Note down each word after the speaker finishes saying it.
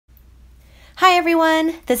Hi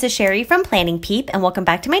everyone, this is Sherry from Planning Peep and welcome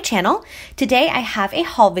back to my channel. Today I have a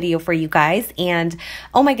haul video for you guys and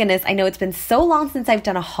oh my goodness, I know it's been so long since I've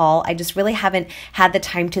done a haul. I just really haven't had the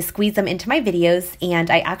time to squeeze them into my videos,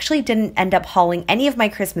 and I actually didn't end up hauling any of my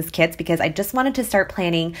Christmas kits because I just wanted to start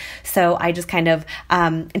planning, so I just kind of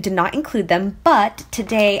did not include them. But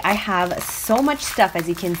today I have so much stuff. As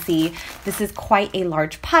you can see, this is quite a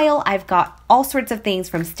large pile. I've got all sorts of things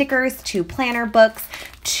from stickers to planner books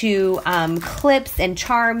to clips and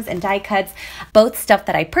charms and die cuts, both stuff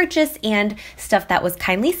that I purchased and stuff that was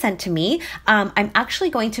kindly sent to me. I'm actually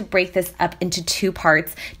going to break this up into two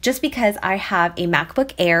parts just because I have a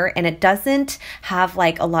MacBook Air and it doesn't have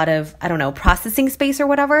like a lot of, I don't know, processing space or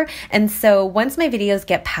whatever. And so once my videos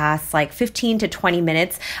get past like 15 to 20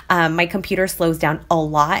 minutes, my computer slows down a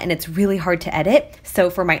lot and it's really hard to edit.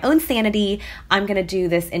 So for my own sanity, I'm going to do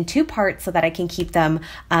this in two parts so that I can keep them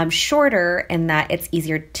shorter and that it's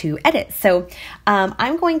easier to edit. So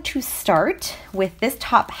I'm going to start with this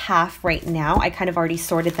top half right now. I kind of already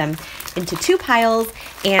sorted them into two piles,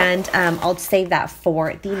 and I'll save that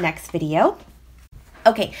for the next video.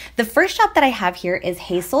 Okay, the first shop that I have here is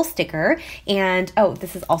Hazel Sticker, and oh,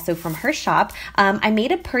 this is also from her shop. I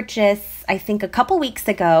made a purchase, I think a couple weeks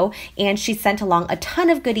ago, and she sent along a ton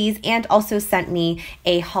of goodies and also sent me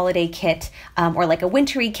a holiday kit or like a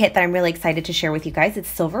wintry kit that I'm really excited to share with you guys. It's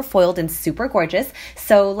silver foiled and super gorgeous.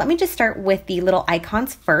 So let me just start with the little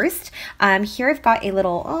icons first. Here I've got a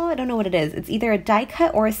little, oh, I don't know what it is. It's either a die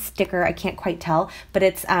cut or a sticker. I can't quite tell, but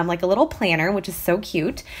it's like a little planner, which is so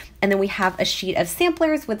cute. And then we have a sheet of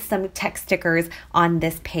samplers with some text stickers on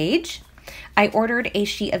this page. I ordered a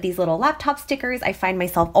sheet of these little laptop stickers. I find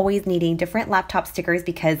myself always needing different laptop stickers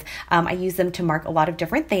because I use them to mark a lot of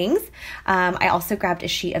different things. I also grabbed a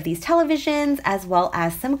sheet of these televisions as well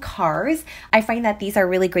as some cars. I find that these are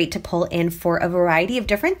really great to pull in for a variety of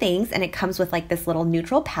different things, and it comes with like this little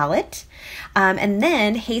neutral palette. And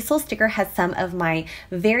then Hazel Sticker has some of my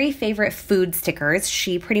very favorite food stickers.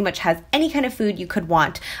 She pretty much has any kind of food you could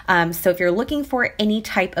want. So if you're looking for any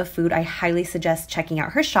type of food, I highly suggest checking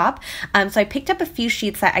out her shop. So I picked up a few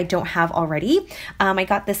sheets that I don't have already. I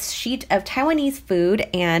got this sheet of Taiwanese food,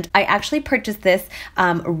 and I actually purchased this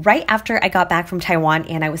right after I got back from Taiwan,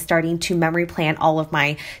 and I was starting to memory plan all of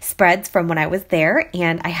my spreads from when I was there,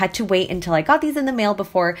 and I had to wait until I got these in the mail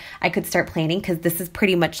before I could start planning because this is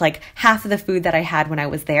pretty much like half of the food that I had when I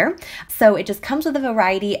was there. So it just comes with a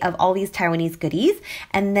variety of all these Taiwanese goodies.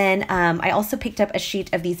 And then I also picked up a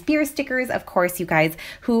sheet of these beer stickers. Of course, you guys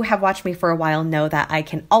who have watched me for a while know that I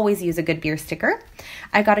can always use a good beer sticker.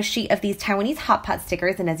 I got a sheet of these Taiwanese hot pot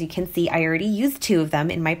stickers, and as you can see, I already used two of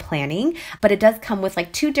them in my planning, but it does come with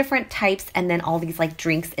like two different types and then all these like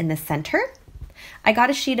drinks in the center. I got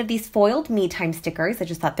a sheet of these foiled Me Time stickers. I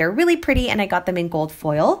just thought they're really pretty, and I got them in gold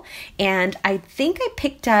foil. And I think I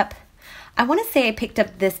picked up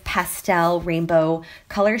this pastel rainbow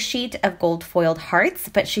color sheet of gold foiled hearts,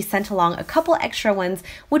 but she sent along a couple extra ones,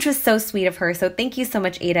 which was so sweet of her. So thank you so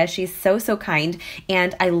much, Ada. She's so kind.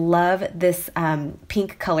 And I love this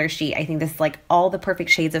pink color sheet. I think this is like all the perfect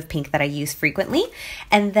shades of pink that I use frequently.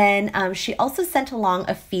 And then she also sent along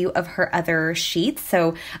a few of her other sheets.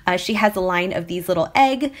 So she has a line of these little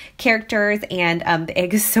egg characters, and the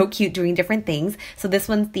egg is so cute doing different things. So this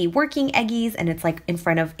one's the working eggies, and it's like in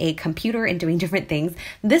front of a computer and doing different things.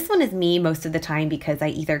 This one is me most of the time because I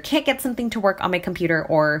either can't get something to work on my computer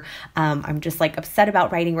or I'm just like upset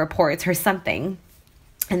about writing reports or something.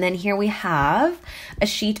 And then here we have a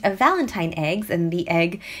sheet of Valentine eggs, and the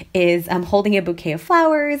egg is holding a bouquet of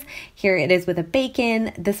flowers. Here it is with a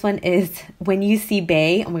bacon. This one is When You See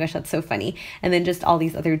Bay. Oh my gosh, that's so funny. And then just all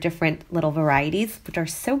these other different little varieties, which are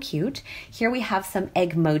so cute. Here we have some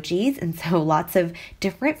egg emojis, and so lots of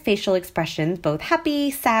different facial expressions, both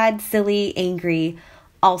happy, sad, silly, angry,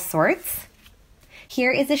 all sorts.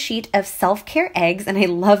 Here is a sheet of self-care eggs, and I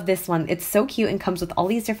love this one. It's so cute and comes with all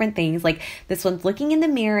these different things. Like this one's looking in the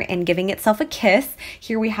mirror and giving itself a kiss.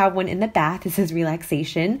 Here we have one in the bath. This is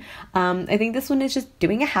relaxation. I think this one is just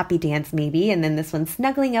doing a happy dance maybe. And then this one's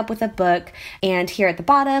snuggling up with a book. And here at the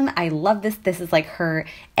bottom, I love this. This is like her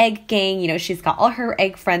egg gang. You know, she's got all her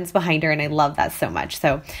egg friends behind her, and I love that so much.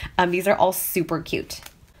 So these are all super cute.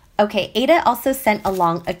 Okay, Ada also sent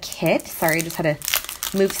along a kit. Sorry, I just had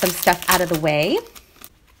to move some stuff out of the way.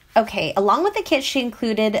 Okay, along with the kit, she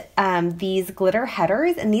included these glitter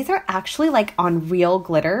headers, and these are actually like on real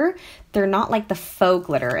glitter. They're not like the faux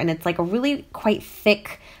glitter, and it's like a really quite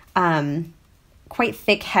thick quite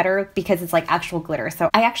thick header because it's like actual glitter. So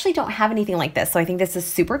I actually don't have anything like this. So I think this is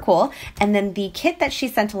super cool. And then the kit that she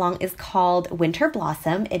sent along is called Winter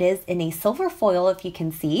Blossom. It is in a silver foil, if you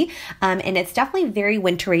can see. And it's definitely very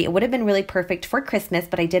wintry. It would have been really perfect for Christmas,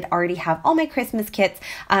 but I did already have all my Christmas kits.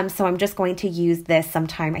 So I'm just going to use this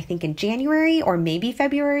sometime, I think in January or maybe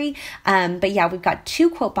February. But yeah, we've got 2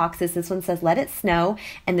 quote boxes. This one says, "Let It Snow."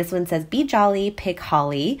 And this one says, "Be Jolly, Pick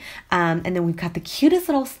Holly." And then we've got the cutest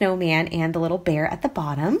little snowman and the little bear at the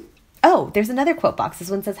bottom. Oh, there's another quote box. This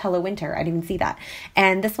one says, "Hello Winter." I didn't even see that.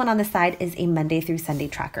 And this one on the side is a Monday through Sunday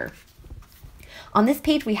tracker. On this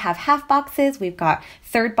page, we have half boxes. We've got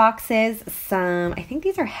third boxes, I think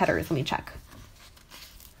these are headers. Let me check.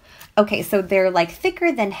 Okay, so they're like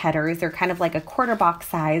thicker than headers. They're kind of like a quarter box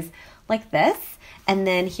size like this. And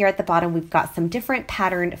then here at the bottom, we've got some different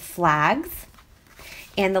patterned flags.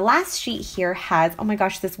 And the last sheet here has, oh my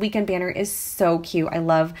gosh, this weekend banner is so cute. I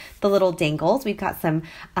love the little dangles. We've got some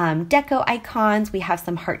deco icons. We have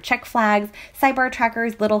some heart check flags, sidebar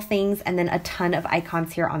trackers, little things, and then a ton of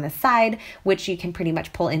icons here on the side, which you can pretty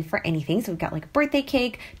much pull in for anything. So we've got like a birthday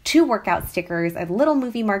cake, 2 workout stickers, a little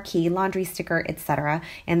movie marquee, laundry sticker, etc.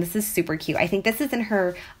 And this is super cute. I think this is in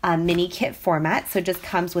her mini kit format. So it just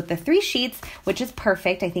comes with the 3 sheets, which is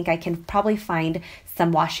perfect. I think I can probably find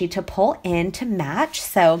some washi to pull in to match.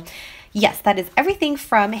 So yes, that is everything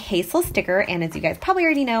from Hazel Sticker. And as you guys probably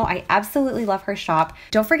already know, I absolutely love her shop.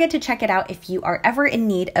 Don't forget to check it out if you are ever in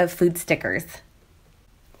need of food stickers.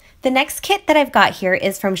 The next kit that I've got here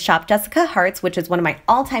is from Shop Jessica Hearts, which is one of my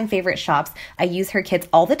all-time favorite shops. I use her kits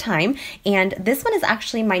all the time, and this one is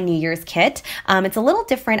actually my New Year's kit. It's a little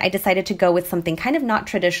different. I decided to go with something kind of not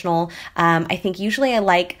traditional. I think usually I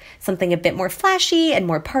like something a bit more flashy and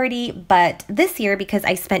more party, but this year, because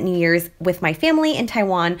I spent New Year's with my family in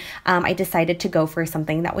Taiwan, I decided to go for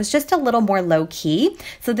something that was just a little more low-key.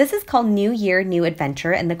 So this is called New Year, New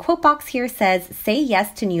Adventure, and the quote box here says, "Say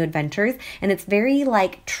yes to new adventures," and it's very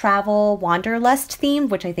like travel wanderlust themed,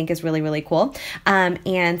 which I think is really, really cool.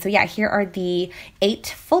 And so yeah, here are the 8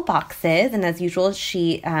 full boxes. And as usual,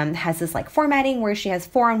 she has this like formatting where she has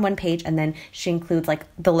 4 on one page, and then she includes like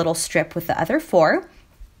the little strip with the other 4.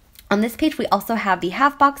 On this page, we also have the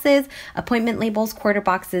half boxes, appointment labels, quarter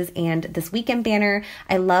boxes, and this weekend banner.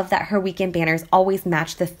 I love that her weekend banners always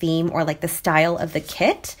match the theme or like the style of the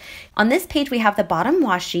kit. On this page, we have the bottom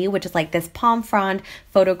washi, which is like this palm frond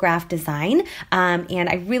photograph design. And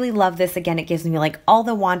I really love this. Again, it gives me like all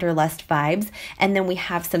the wanderlust vibes. And then we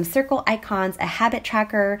have some circle icons, a habit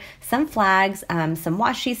tracker, some flags, some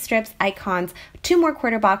washi strips, icons, 2 more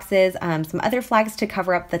quarter boxes, some other flags to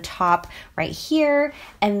cover up the top right here,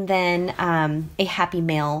 and then a happy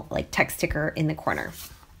mail like text sticker in the corner.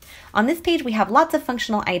 On this page, we have lots of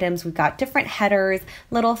functional items. We've got different headers,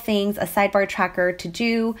 little things, a sidebar tracker to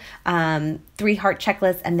do, 3 heart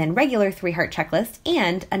checklist, and then regular 3 heart checklist,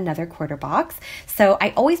 and another quarter box. So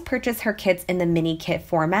I always purchase her kits in the mini kit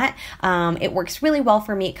format. It works really well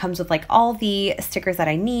for me. It comes with like all the stickers that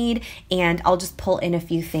I need, and I'll just pull in a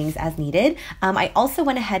few things as needed. I also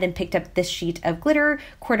went ahead and picked up this sheet of glitter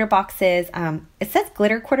quarter boxes. It says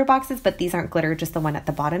glitter quarter boxes, but these aren't glitter, just the one at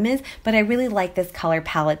the bottom is. But I really like this color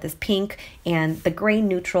palette, this pink and the gray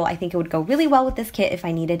neutral. I think it would go really well with this kit if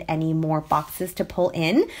I needed any more boxes to pull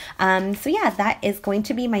in. So yeah, that is going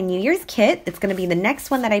to be my New Year's kit. It's going to be the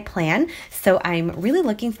next one that I plan. So I'm really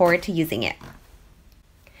looking forward to using it.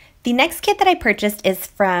 The next kit that I purchased is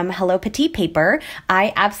from Hello Petite Paper.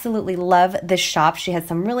 I absolutely love this shop. She has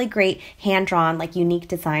some really great hand-drawn, like unique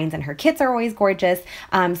designs, and her kits are always gorgeous.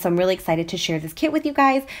 So I'm really excited to share this kit with you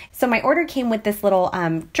guys. So my order came with this little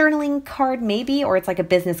journaling card maybe, or it's like a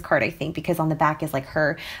business card, I think, because on the back is like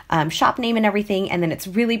her shop name and everything. And then it's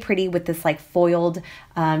really pretty with this like foiled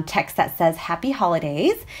text that says Happy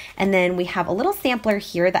Holidays. And then we have a little sampler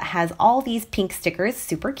here that has all these pink stickers,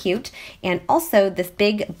 super cute. And also this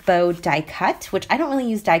big bow die cut, which I don't really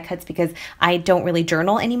use die cuts because I don't really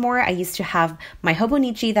journal anymore. I used to have my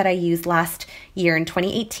Hobonichi that I used last year in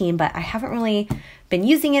 2018, but I haven't really been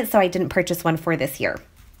using it, so I didn't purchase one for this year.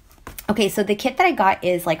 Okay, so the kit that I got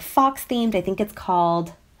is like fox themed. I think it's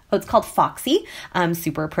called Foxy,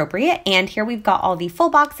 super appropriate. And here we've got all the full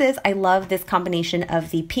boxes. I love this combination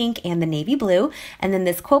of the pink and the navy blue. And then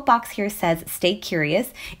this quote box here says, "Stay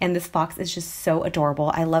curious." And this fox is just so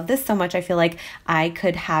adorable. I love this so much. I feel like I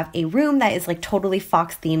could have a room that is like totally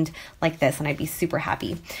fox themed like this, and I'd be super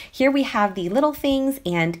happy. Here we have the little things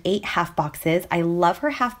and 8 half boxes. I love her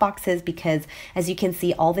half boxes because as you can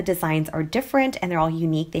see, all the designs are different and they're all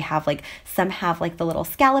unique. They have like, some have like the little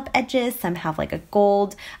scallop edges, some have like a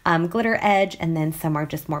gold glitter edge, and then some are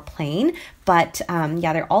just more plain. But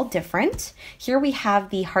yeah, they're all different. Here we have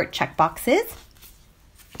the heart check boxes.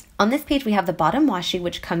 On this page, we have the bottom washi,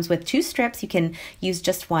 which comes with 2 strips. You can use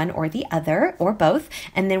just one or the other or both.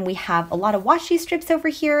 And then we have a lot of washi strips over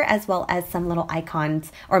here, as well as some little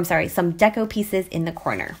icons, or I'm sorry, some deco pieces in the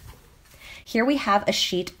corner. Here we have a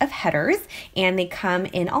sheet of headers, and they come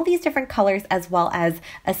in all these different colors, as well as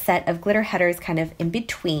a set of glitter headers kind of in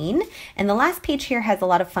between. And the last page here has a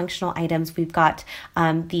lot of functional items. We've got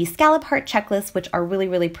the scallop heart checklist, which are really,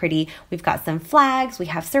 really pretty. We've got some flags, we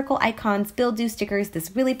have circle icons, build do stickers,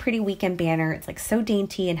 this really pretty weekend banner. It's like so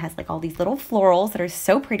dainty and has like all these little florals that are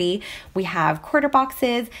so pretty. We have quarter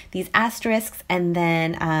boxes, these asterisks, and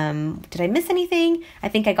then did I miss anything? I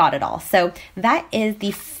think I got it all. So that is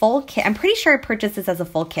the full kit. I'm pretty sure I purchased this as a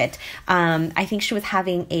full kit. I think she was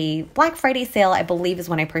having a Black Friday sale, I believe is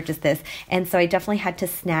when I purchased this. And so I definitely had to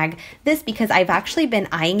snag this because I've actually been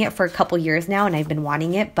eyeing it for a couple years now and I've been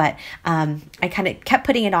wanting it, but I kind of kept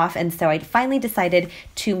putting it off. And so I finally decided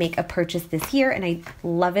to make a purchase this year, and I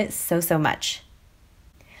love it so, so much.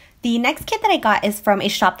 The next kit that I got is from a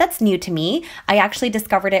shop that's new to me. I actually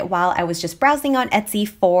discovered it while I was just browsing on Etsy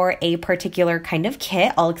for a particular kind of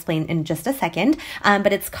kit. I'll explain in just a second,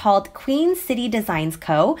 but it's called Queen City Designs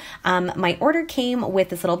Co. My order came with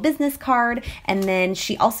this little business card, and then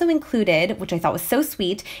she also included, which I thought was so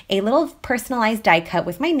sweet, a little personalized die cut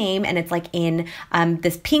with my name, and it's like in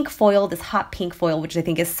this pink foil, this hot pink foil, which I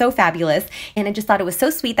think is so fabulous. And I just thought it was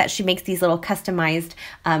so sweet that she makes these little customized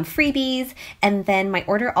freebies. And then my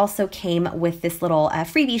order also came with this little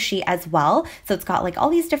freebie sheet as well. So it's got like all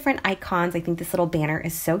these different icons. I think this little banner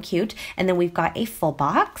is so cute. And then we've got a full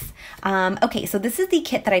box. Okay, so this is the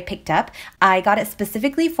kit that I picked up. I got it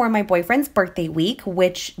specifically for my boyfriend's birthday week,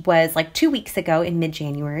 which was like 2 weeks ago in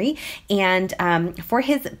mid-January. And for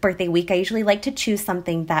his birthday week, I usually like to choose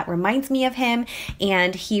something that reminds me of him.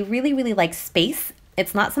 And he really, really likes space.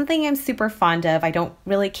 It's not something I'm super fond of. I don't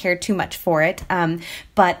really care too much for it,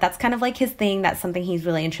 but that's kind of like his thing. That's something he's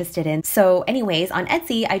really interested in. So anyways, on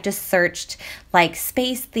Etsy, I just searched like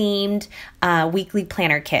space-themed weekly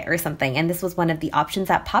planner kit or something, and this was one of the options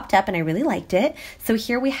that popped up, and I really liked it. So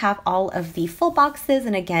here we have all of the full boxes,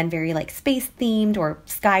 and again, very like space-themed or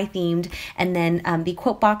sky-themed. And then the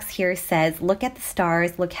quote box here says, "Look at the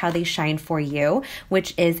stars, look how they shine for you,"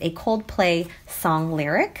 which is a Coldplay song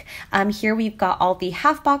lyric. Here we've got all the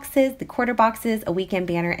half boxes, the quarter boxes, a weekend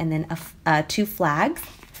banner, and then 2 flags.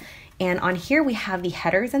 And on here we have the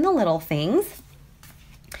headers and the little things.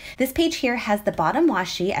 This page here has the bottom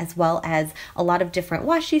washi as well as a lot of different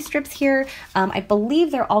washi strips here. I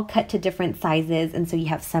believe they're all cut to different sizes, and so you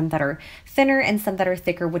have some that are thinner and some that are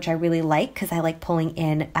thicker, which I really like because I like pulling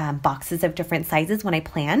in boxes of different sizes when I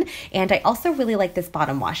plan. And I also really like this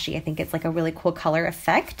bottom washi. I think it's like a really cool color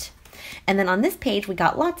effect. And then on this page, we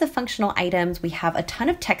got lots of functional items. We have a ton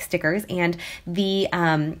of text stickers, and the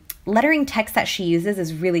lettering text that she uses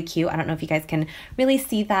is really cute. I don't know if you guys can really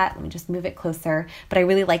see that. Let me just move it closer. But I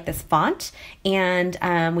really like this font. And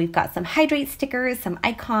we've got some hydrate stickers, some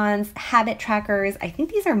icons, habit trackers. I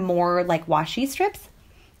think these are more like washi strips.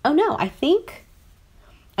 Oh no, I think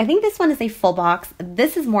this one is a full box.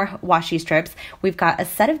 This is more washi strips. We've got a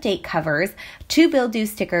set of date covers, 2 build do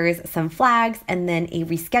stickers, some flags, and then a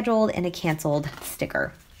rescheduled and a canceled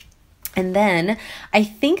sticker. And then I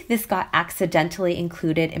think this got accidentally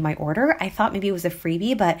included in my order. I thought maybe it was a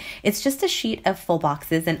freebie, but it's just a sheet of full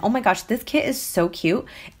boxes. And oh my gosh, this kit is so cute.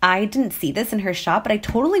 I didn't see this in her shop, but I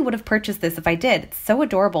totally would have purchased this if I did. It's so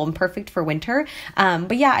adorable and perfect for winter.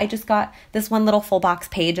 But yeah, I just got this one little full box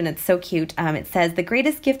page, and it's so cute. It says, "The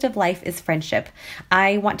greatest gift of life is friendship."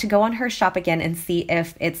 I want to go on her shop again and see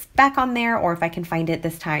if it's back on there or if I can find it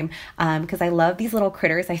this time, because I love these little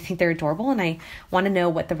critters. I think they're adorable, and I want to know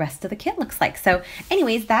what the rest of the kit looks like. So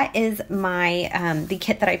anyways, that is my the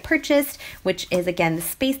kit that I purchased, which is again the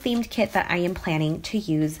space themed kit that I am planning to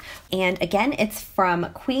use. And again, it's from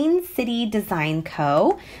Queen City Design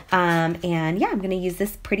Co. And yeah, I'm going to use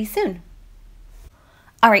this pretty soon.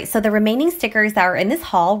 All right, so the remaining stickers that are in this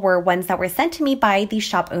haul were ones that were sent to me by the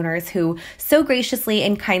shop owners who so graciously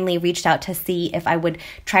and kindly reached out to see if I would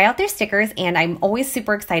try out their stickers. And I'm always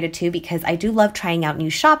super excited too, because I do love trying out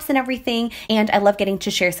new shops and everything. And I love getting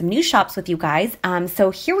to share some new shops with you guys.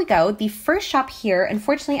 So here we go. The first shop here,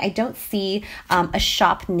 unfortunately, I don't see a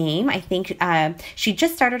shop name. I think she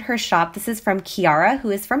just started her shop. This is from Chiara,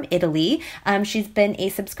 who is from Italy. She's been a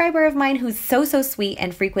subscriber of mine who's so sweet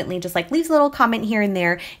and frequently just like leaves a little comment here and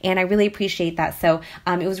there. And I really appreciate that. So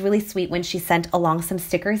it was really sweet when she sent along some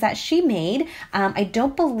stickers that she made. I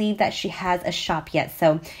don't believe that she has a shop yet.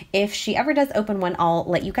 So if she ever does open one, I'll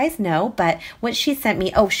let you guys know. But what she sent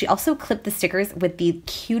me, oh, she also clipped the stickers with the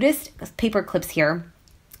cutest paper clips here.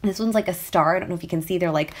 This one's like a star. I don't know if you can see,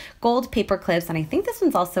 they're like gold paper clips. And I think this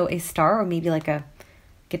one's also a star, or maybe like a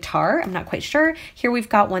guitar. I'm not quite sure. Here we've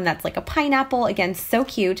got one that's like a pineapple. Again, so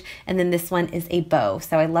cute. And then this one is a bow.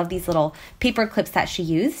 So I love these little paper clips that she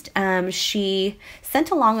used. She sent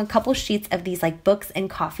along a couple sheets of these like books and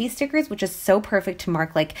coffee stickers, which is so perfect to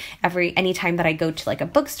mark like anytime that I go to like a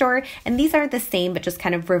bookstore. And these are the same, but just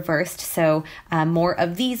kind of reversed. So more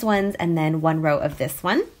of these ones and then one row of this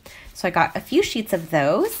one. So I got a few sheets of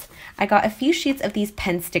those. I got a few sheets of these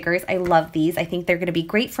pen stickers. I love these. I think they're going to be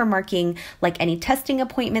great for marking like any testing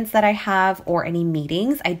appointments that I have or any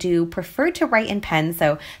meetings. I do prefer to write in pen,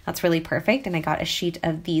 so that's really perfect. And I got a sheet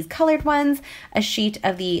of these colored ones, a sheet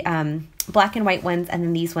of the black and white ones, and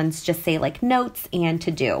then these ones just say like notes and to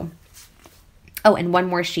do. Oh, and one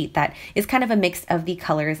more sheet that is kind of a mix of the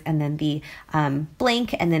colors and then the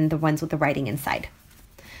blank and then the ones with the writing inside.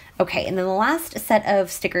 Okay, and then the last set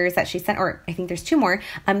of stickers that she sent, or I think there's two more,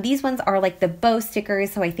 these ones are like the bow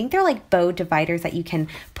stickers. So I think they're like bow dividers that you can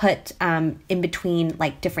put in between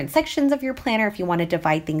like different sections of your planner if you want to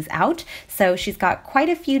divide things out. So she's got quite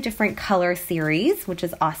a few different color series, which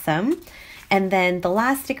is awesome. And then the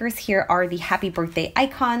last stickers here are the happy birthday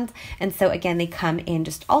icons. And so again, they come in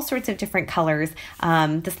just all sorts of different colors.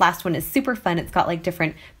 This last one is super fun. It's got like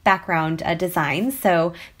different background designs.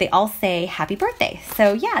 So they all say happy birthday.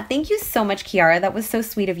 So yeah, thank you so much, Kiara. That was so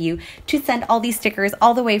sweet of you to send all these stickers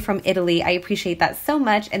all the way from Italy. I appreciate that so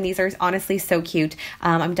much. And these are honestly so cute.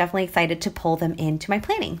 I'm definitely excited to pull them into my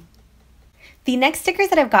planning. The next stickers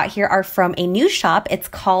that I've got here are from a new shop. It's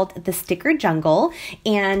called the Sticker Jungle.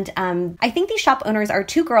 And I think these shop owners are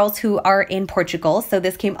two girls who are in Portugal. So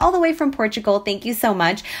this came all the way from Portugal. Thank you so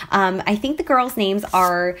much. I think the girls' names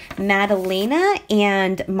are Madalena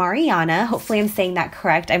and Mariana. Hopefully I'm saying that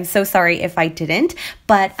correct. I'm so sorry if I didn't.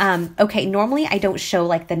 But okay, normally I don't show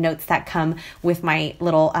like the notes that come with my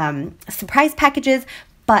little surprise packages.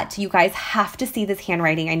 But you guys have to see this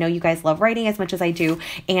handwriting. I know you guys love writing as much as I do.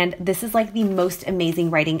 And this is like the most amazing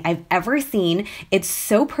writing I've ever seen. It's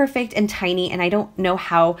so perfect and tiny. And I don't know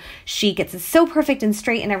how she gets it so perfect and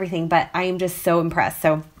straight and everything, but I am just so impressed.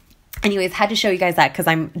 So anyways, had to show you guys that because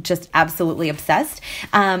I'm just absolutely obsessed.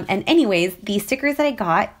 And anyways, the stickers that I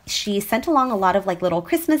got, she sent along a lot of like little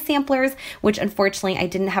Christmas samplers, which unfortunately I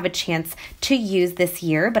didn't have a chance to use this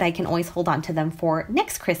year, but I can always hold on to them for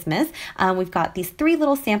next Christmas. We've got these 3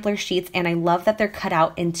 little sampler sheets, and I love that they're cut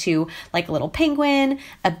out into like a little penguin,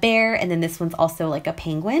 a bear, and then this one's also like a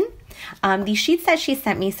penguin. The sheets that she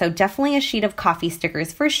sent me, so definitely a sheet of coffee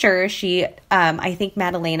stickers for sure. She, I think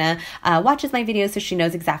Madalena watches my videos, so she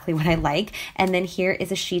knows exactly what I like. And then here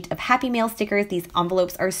is a sheet of Happy Mail stickers. These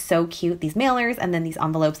envelopes are so cute, these mailers, and then these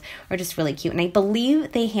envelopes are just really cute. And I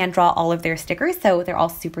believe they hand draw all of their stickers, so they're all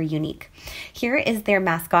super unique. Here is their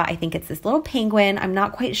mascot. I think it's this little penguin. I'm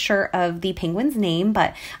not quite sure of the penguin's name,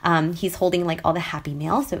 but he's holding like all the Happy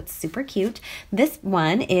Mail, so it's super cute. This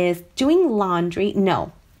one is doing laundry.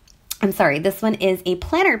 No, I'm sorry, this one is a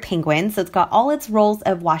planner penguin. So it's got all its rolls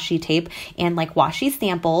of washi tape and like washi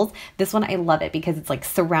samples. This one, I love it because it's like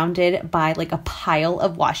surrounded by like a pile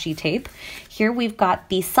of washi tape. Here we've got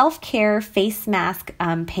the self-care face mask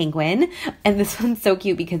penguin. And this one's so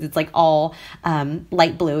cute because it's like all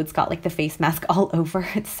light blue. It's got like the face mask all over.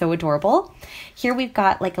 It's so adorable. Here we've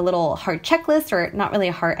got like a little heart checklist, or not really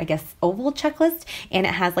a heart, I guess oval checklist. And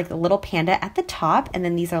it has like the little panda at the top. And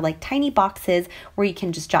then these are like tiny boxes where you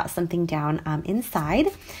can just jot something down inside.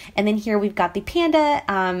 And then here we've got the panda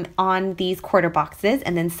on these quarter boxes,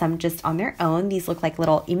 and then some just on their own. These look like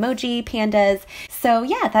little emoji pandas. So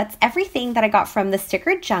yeah, that's everything that I got from the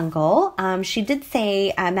Sticker Jungle. She did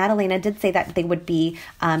say, Madalena did say that they would be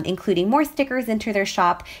including more stickers into their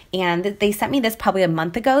shop, and they sent me this probably a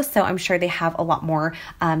month ago, so I'm sure they have a lot more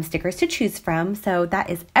stickers to choose from. So that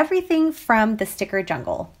is everything from the Sticker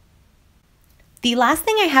Jungle. The last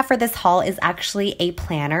thing I have for this haul is actually a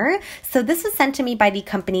planner. So this was sent to me by the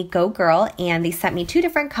company GoGirl, and they sent me 2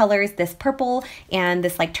 different colors, this purple and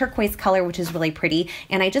this like turquoise color, which is really pretty.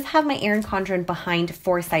 And I just have my Erin Condren behind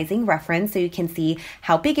for sizing reference, so you can see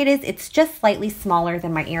how big it is. It's just slightly smaller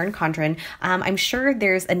than my Erin Condren. I'm sure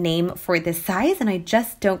there's a name for this size, and I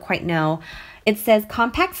just don't quite know. It says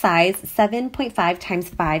compact size, 7.5 times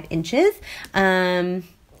 5 inches. And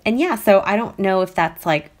yeah, so I don't know if that's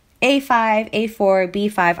like A5, A4,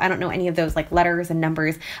 B5. I don't know any of those like letters and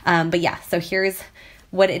numbers. But yeah, so here's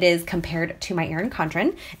what it is compared to my Erin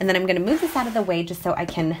Condren. And then I'm going to move this out of the way just so I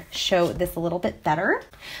can show this a little bit better.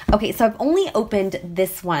 Okay, so I've only opened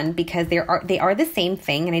this one because they are the same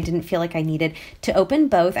thing, and I didn't feel like I needed to open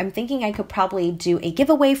both. I'm thinking I could probably do a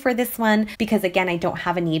giveaway for this one because, again, I don't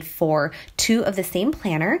have a need for two of the same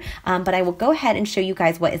planner, but I will go ahead and show you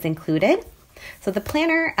guys what is included. So the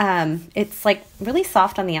planner, it's like really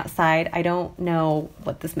soft on the outside. I don't know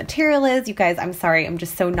what this material is. You guys, I'm sorry. I'm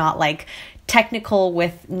just so not like technical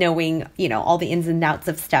with knowing, you know, all the ins and outs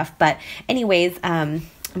of stuff. But anyways, I'm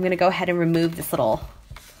going to go ahead and remove this little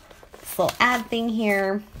ad thing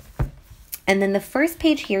here. And then the first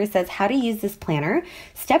page here says how to use this planner.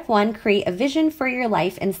 Step 1, create a vision for your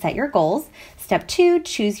life and set your goals. Step 2,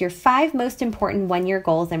 choose your 5 most important one-year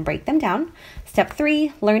goals and break them down. Step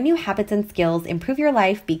 3, learn new habits and skills, improve your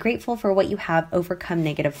life, be grateful for what you have, overcome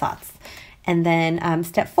negative thoughts. And then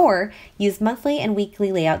step 4, use monthly and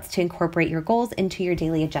weekly layouts to incorporate your goals into your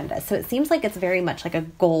daily agenda. So it seems like it's very much like a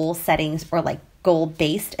goal settings or like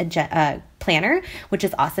goal-based planner, which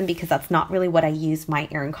is awesome because that's not really what I use my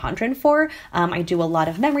Erin Condren for. I do a lot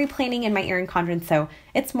of memory planning in my Erin Condren, so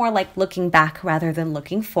it's more like looking back rather than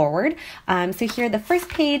looking forward. So here, the first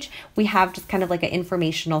page, we have just kind of like an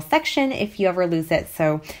informational section if you ever lose it,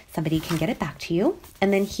 so somebody can get it back to you.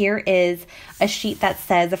 And then here is a sheet that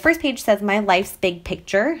says, the first page says my life's big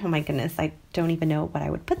picture. Oh my goodness, I don't even know what I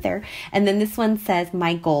would put there. And then this one says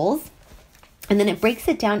my goals. And then it breaks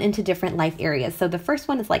it down into different life areas. So the first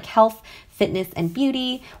one is like health, fitness, and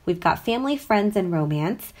beauty. We've got family, friends, and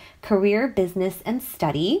romance, career, business, and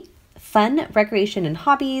study, fun, recreation, and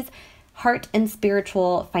hobbies, heart and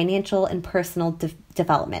spiritual, financial, and personal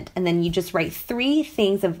development. And then you just write 3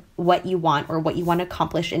 things of what you want or what you want to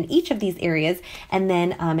accomplish in each of these areas. And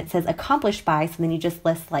then it says accomplished by. So then you just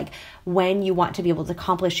list like when you want to be able to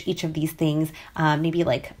accomplish each of these things, maybe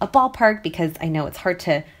like a ballpark, because I know it's hard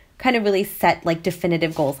to kind of really set like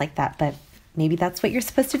definitive goals like that, but maybe that's what you're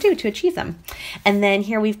supposed to do to achieve them. And then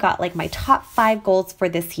here we've got like my top 5 goals for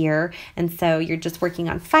this year. And so you're just working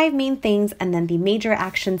on 5 main things and then the major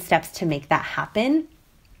action steps to make that happen.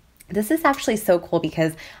 This is actually so cool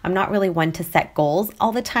because I'm not really one to set goals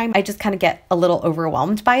all the time. I just kind of get a little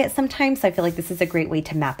overwhelmed by it sometimes. So I feel like this is a great way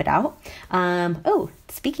to map it out.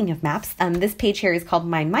 Speaking of maps, this page here is called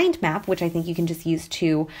my mind map, which I think you can just use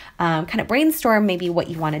to kind of brainstorm maybe what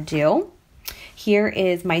you want to do. Here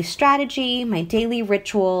is my strategy, my daily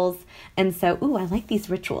rituals. And so, I like these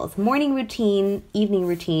rituals. Morning routine, evening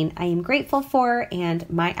routine, I am grateful for, and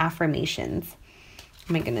my affirmations.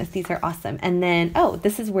 Oh my goodness, these are awesome. And then,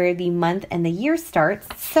 this is where the month and the year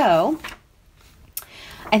starts. So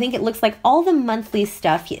I think it looks like all the monthly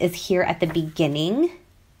stuff is here at the beginning.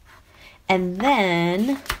 And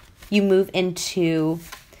then you move into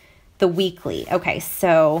the weekly. Okay,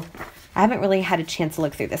 so I haven't really had a chance to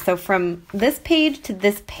look through this. So from this page to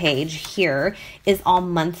this page here is all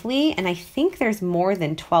monthly. And I think there's more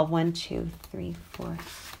than 12. 1, 2, 3, 4,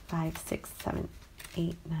 5, 6, 7,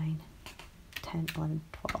 8, 9, 10, 11,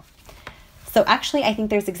 12. So actually, I think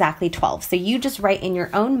there's exactly 12. So you just write in your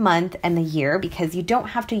own month and the year because you don't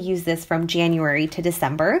have to use this from January to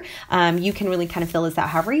December. You can really kind of fill this out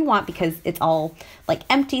however you want because it's all like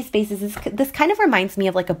empty spaces. This kind of reminds me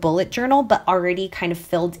of like a bullet journal, but already kind of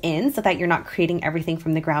filled in so that you're not creating everything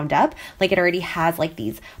from the ground up. Like it already has like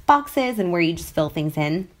these boxes and where you just fill things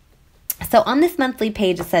in. So on this monthly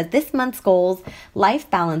page, it says this month's goals, life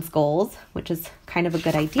balance goals, which is kind of a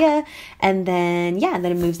good idea. And then, then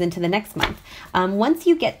it moves into the next month. Once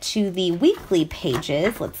you get to the weekly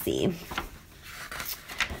pages, let's see,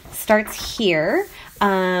 starts here.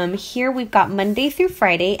 Here we've got Monday through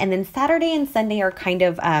Friday, and then Saturday and Sunday are kind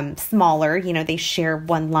of smaller. You know, they share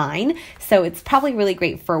one line. So it's probably really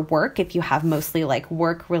great for work if you have mostly like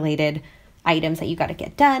work-related items that you got to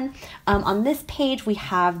get done. On this page, we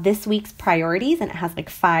have this week's priorities, and it has like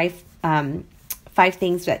five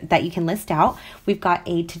things that you can list out. We've got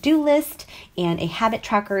a to-do list and a habit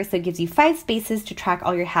tracker. So it gives you 5 spaces to track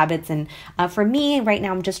all your habits. And for me right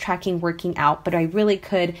now, I'm just tracking working out, but I really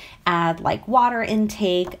could add like water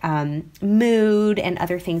intake, mood, and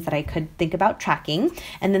other things that I could think about tracking.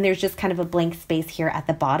 And then there's just kind of a blank space here at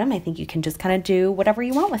the bottom. I think you can just kind of do whatever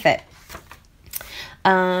you want with it.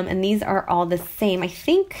 And these are all the same, I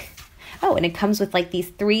think. And it comes with like these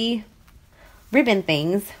 3 ribbon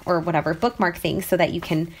things or whatever, bookmark things, so that you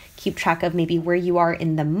can keep track of maybe where you are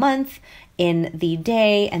in the month, in the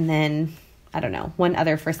day, and then, I don't know, one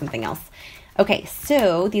other for something else. Okay,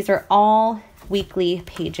 so these are all weekly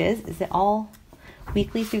pages. Is it all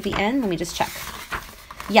weekly through the end? Let me just check.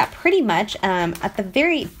 Yeah, pretty much. At the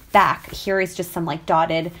very back here is just some like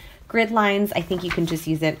dotted grid lines. I think you can just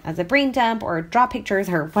use it as a brain dump or draw pictures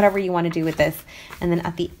or whatever you want to do with this. And then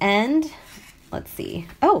at the end, let's see.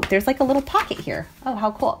 Oh, there's like a little pocket here. Oh,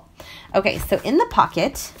 how cool. Okay, so in the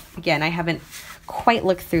pocket, again, I haven't quite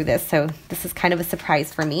looked through this, so this is kind of a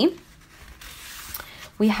surprise for me.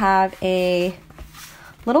 We have a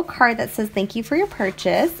little card that says thank you for your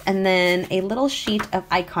purchase, and then a little sheet of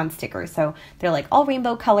icon stickers. So they're like all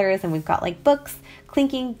rainbow colors, and we've got like books,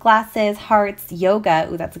 clinking glasses, hearts, yoga,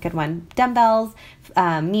 ooh, that's a good one, dumbbells,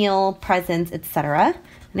 meal, presents, etc.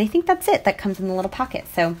 And I think that's it. That comes in the little pocket.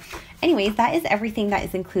 So anyways, that is everything that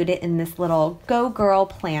is included in this little GoGirl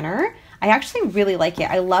planner. I actually really like it.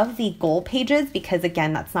 I love the goal pages because,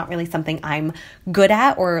 again, that's not really something I'm good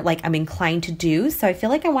at or like I'm inclined to do. So I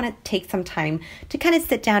feel like I want to take some time to kind of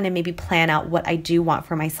sit down and maybe plan out what I do want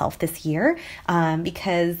for myself this year,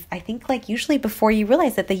 because I think like usually before you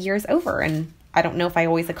realize that the year's over, and I don't know if I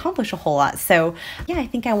always accomplish a whole lot. So yeah, I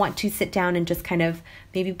think I want to sit down and just kind of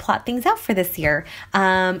maybe plot things out for this year.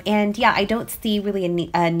 And yeah, I don't see really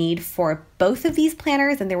a need for both of these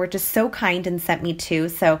planners, and they were just so kind and sent me two.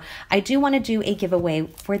 So I do want to do a giveaway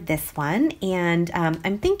for this one. And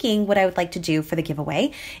I'm thinking what I would like to do for the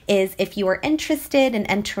giveaway is if you are interested in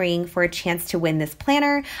entering for a chance to win this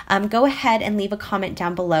planner, go ahead and leave a comment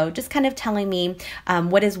down below, just kind of telling me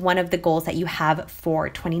what is one of the goals that you have for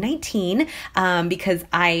 2019, because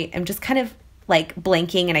I am just kind of like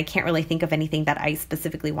blanking and I can't really think of anything that I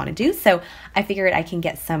specifically want to do. So I figured I can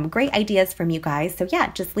get some great ideas from you guys. So yeah,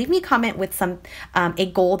 just leave me a comment with some a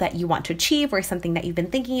goal that you want to achieve or something that you've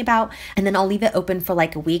been thinking about, and then I'll leave it open for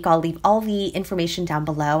like a week. I'll leave all the information down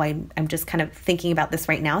below. I'm just kind of thinking about this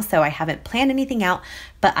right now, so I haven't planned anything out,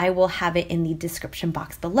 but I will have it in the description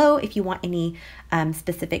box below if you want any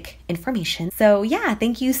specific information. So yeah,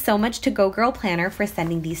 thank you so much to GoGirl Planner for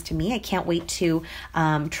sending these to me. I can't wait to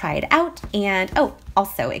try it out. And oh,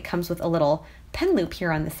 also it comes with a little pen loop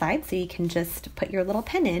here on the side, so you can just put your little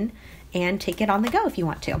pen in and take it on the go if you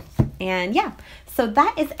want to. And yeah, so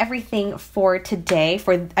that is everything for today,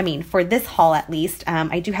 for this haul at least.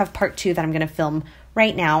 I do have part 2 that I'm going to film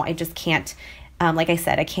right now. I just can't, like I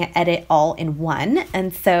said, I can't edit all in one.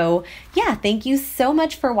 And so yeah, thank you so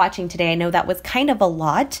much for watching today. I know that was kind of a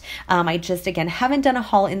lot. I just, again, haven't done a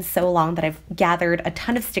haul in so long that I've gathered a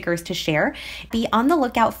ton of stickers to share. Be on the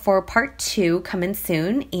lookout for part 2 coming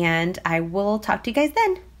soon, and I will talk to you guys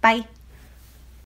then. Bye.